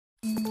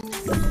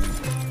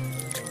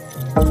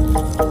I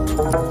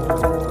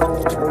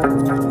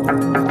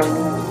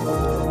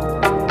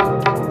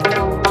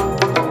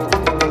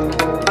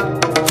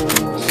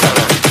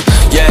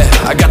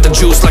got the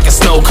juice like a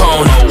snow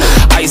cone,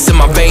 ice in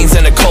my veins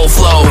and a cold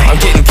flow. I'm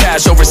getting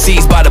cash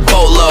overseas by the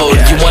boatload.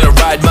 You wanna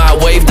ride my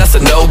wave? That's a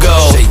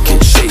no-go.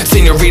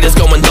 Senoritas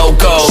going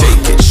loco,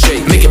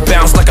 make it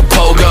bounce like a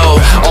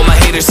pogo. All my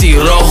haters see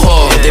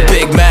rojo, they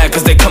big mad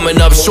cause they coming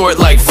up short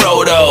like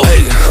Frodo.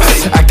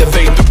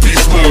 Activate the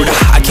beast mode,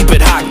 I keep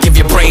it hot, give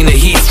your brain a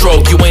heat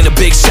stroke. You ain't a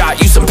big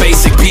shot, you some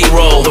basic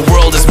B-roll. The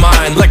world is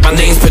mine like my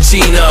name's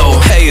Pacino.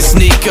 Hey, it's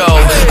Nico,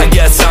 I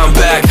guess I'm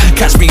back.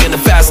 Catch me in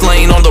the fast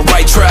lane on the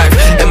right track,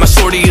 and my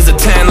shorty is a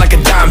 10 like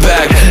a dime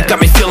bag.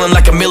 Got me feeling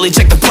like a millie,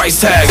 check the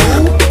price tag.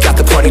 Got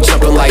the party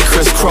jumping like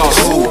crisscross.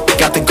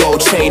 Got the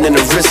gold chain and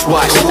the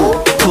wristwatch.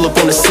 Pull up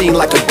on the scene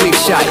like a big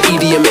shot.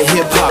 EDM and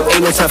hip-hop,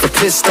 ain't no time for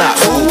pit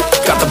stops.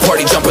 Got the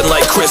party jumping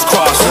like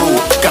crisscross.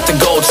 Got the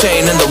gold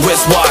chain and the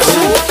wristwatch.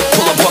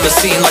 Pull up on the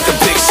scene like a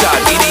big shot.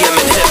 EDM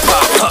and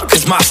hip-hop,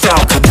 it's my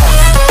style.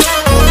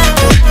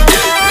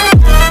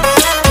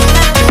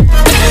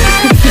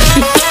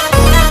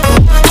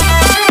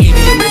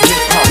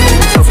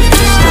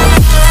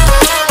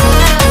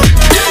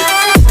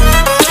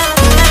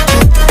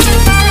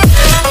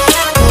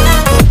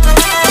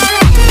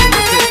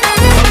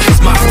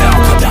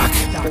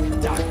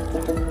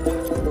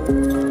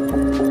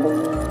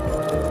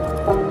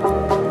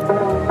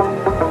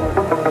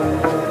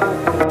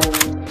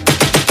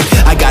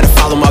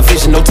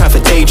 No time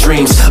for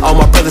daydreams. All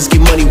my brothers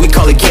get money, we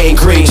call it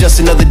gangrene. Just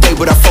another day,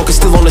 but I focus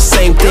still on the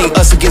same thing.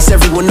 Us against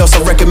everyone else,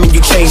 I recommend you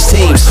change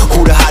teams.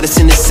 Who the hottest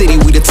in the city?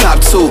 We the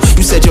top two.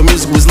 You said your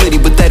music was litty,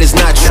 but that is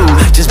not true.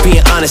 Just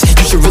being honest,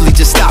 you should really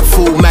just stop,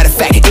 fool. Matter of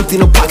fact, empty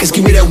no pockets,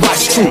 give me that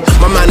watch too.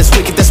 My mind is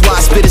wicked, that's why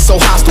I spit it so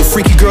hostile.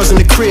 Freaky girls in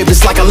the crib,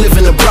 it's like I live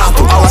in a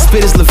brothel. All I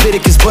spit is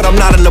Leviticus, but I'm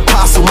not an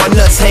apostle. My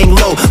nuts hang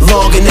low,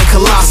 long and they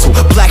colossal.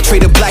 Black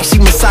trader black,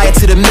 she messiah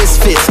to the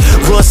misfits.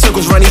 Run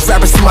circles, run these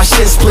rappers till my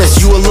shit splits.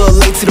 You a little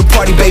late to the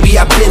party, baby,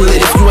 I been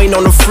lit. If you ain't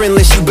on the friend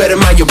list, you better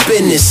mind your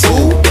business.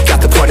 Got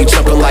the party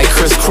jumping like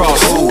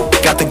crisscross.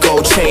 Got the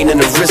gold chain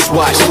and the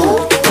wristwatch.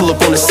 Pull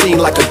up on the scene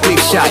like a big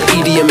shot.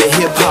 EDM and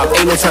hip-hop,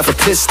 ain't no time for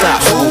pit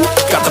stops.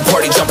 Got the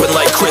party